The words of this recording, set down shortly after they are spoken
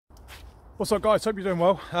What's up, guys? Hope you're doing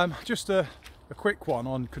well. Just a quick one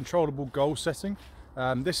on controllable goal setting.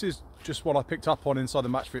 This is just what I picked up on inside the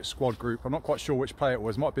MatchFit squad group. I'm not quite sure which player it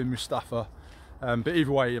was. It might have been Mustafa. But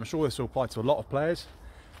either way, I'm sure this will apply to a lot of players.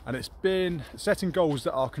 And it's been setting goals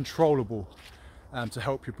that are controllable to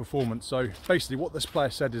help your performance. So basically what this player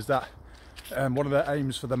said is that one of their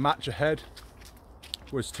aims for the match ahead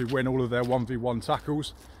was to win all of their 1v1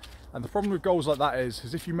 tackles. And the problem with goals like that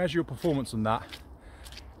is if you measure your performance on that,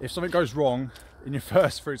 if something goes wrong in your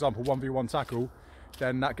first, for example, 1v1 tackle,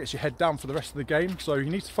 then that gets your head down for the rest of the game. So you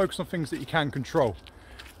need to focus on things that you can control.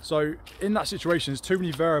 So in that situation, there's too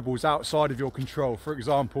many variables outside of your control. For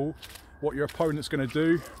example, what your opponent's going to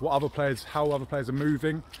do, how other players are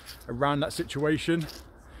moving around that situation.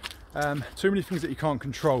 Too many things that you can't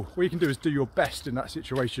control. What you can do is do your best in that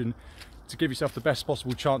situation to give yourself the best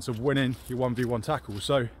possible chance of winning your 1v1 tackle.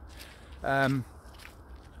 So,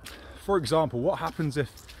 for example, what happens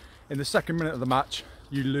if in the second minute of the match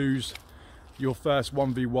you lose your first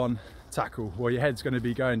 1v1 tackle? Well, your head's going to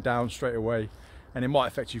be going down straight away, and it might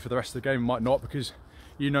affect you for the rest of the game, it might not, because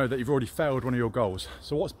you know that you've already failed one of your goals.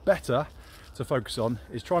 So what's better to focus on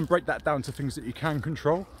is try and break that down to things that you can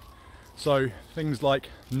control. So things like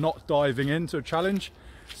not diving into a challenge,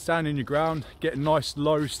 standing your ground, get a nice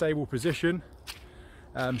low stable position,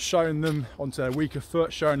 showing them onto their weaker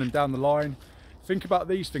foot, showing them down the line. Think about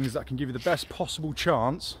these things that can give you the best possible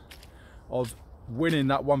chance of winning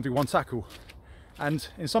that 1v1 tackle. And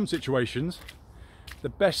in some situations, the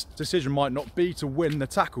best decision might not be to win the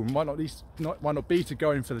tackle, might not be to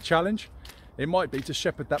go in for the challenge. It might be to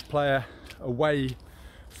shepherd that player away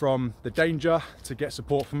from the danger to get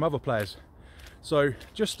support from other players. So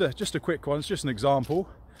just a quick one, it's just an example.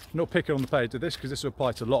 I'm not picking on the player to this because this will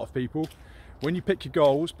apply to a lot of people. When you pick your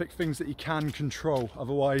goals, pick things that you can control.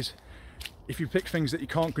 Otherwise, if you pick things that you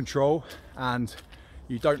can't control and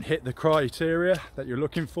you don't hit the criteria that you're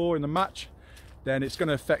looking for in the match, then it's going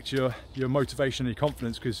to affect your motivation and your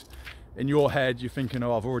confidence, because in your head you're thinking,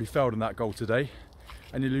 oh, I've already failed in that goal today,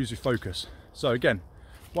 and you lose your focus. So again,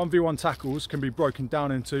 1v1 tackles can be broken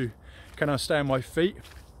down into, can I stay on my feet?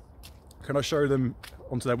 Can I show them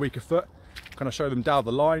onto their weaker foot? Can I show them down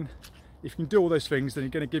the line? If you can do all those things, then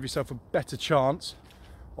you're going to give yourself a better chance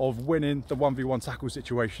of winning the 1v1 tackle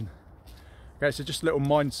situation. Okay, so just a little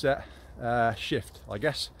mindset shift, I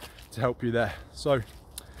guess, to help you there. So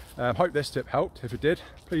hope this tip helped. If it did,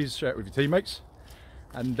 please share it with your teammates,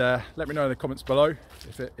 and let me know in the comments below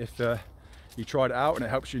if you tried it out and it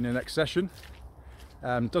helps you in the next session.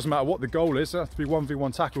 Doesn't matter what the goal is, it doesn't have to be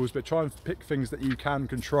 1v1 tackles, but try and pick things that you can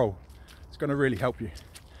control. It's going to really help you.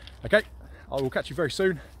 Okay, I will catch you very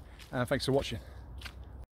soon, and thanks for watching.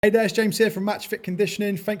 Hey there, it's James here from MatchFit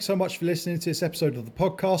Conditioning. Thanks so much for listening to this episode of the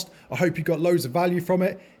podcast. I hope you got loads of value from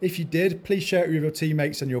it. If you did, please share it with your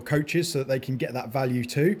teammates and your coaches so that they can get that value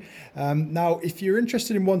too. Now, if you're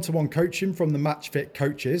interested in one-to-one coaching from the MatchFit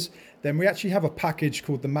coaches, then we actually have a package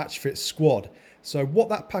called the MatchFit Squad. So what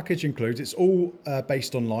that package includes, it's all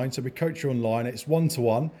based online. So we coach you online, it's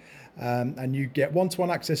one-to-one. And you get one-to-one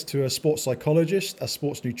access to a sports psychologist, a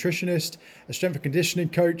sports nutritionist, a strength and conditioning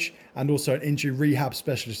coach, and also an injury rehab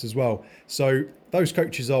specialist as well. So those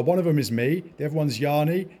coaches are, one of them is me, the other one's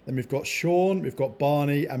Yanni, then we've got Sean, we've got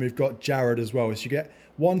Barney, and we've got Jared as well. So you get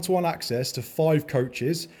one-to-one access to 5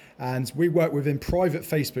 coaches, and we work within private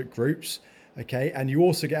Facebook groups. Okay, and you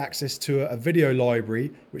also get access to a video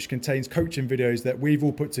library which contains coaching videos that we've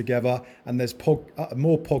all put together, and there's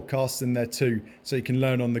more podcasts in there too, so you can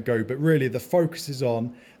learn on the go. But really the focus is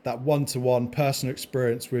on that one-to-one personal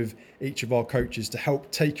experience with each of our coaches to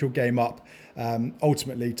help take your game up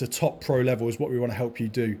ultimately to top pro level is what we want to help you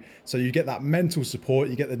do. So you get that mental support,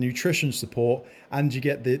 you get the nutrition support, and you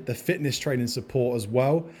get the fitness training support as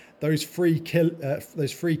well. Those three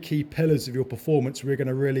key pillars of your performance, we're going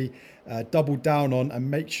to really double down on and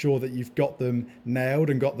make sure that you've got them nailed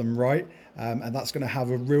and got them right. And that's going to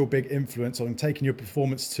have a real big influence on taking your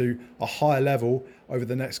performance to a higher level over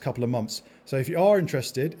the next couple of months. So if you are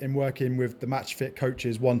interested in working with the MatchFit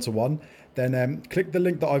coaches one-to-one, then click the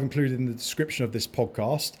link that I've included in the description of this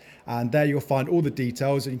podcast, and there you'll find all the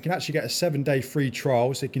details, and you can actually get a 7-day free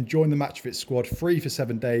trial, so you can join the MatchFit squad free for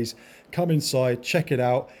 7 days. Come inside, check it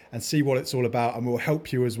out, and see what it's all about, and we'll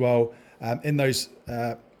help you as well in those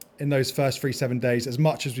first 7 days as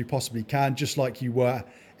much as we possibly can, just like you were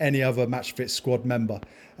any other MatchFit squad member.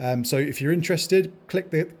 So if you're interested,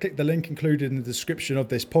 click the link included in the description of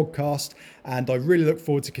this podcast, and I really look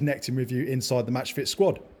forward to connecting with you inside the MatchFit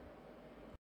squad.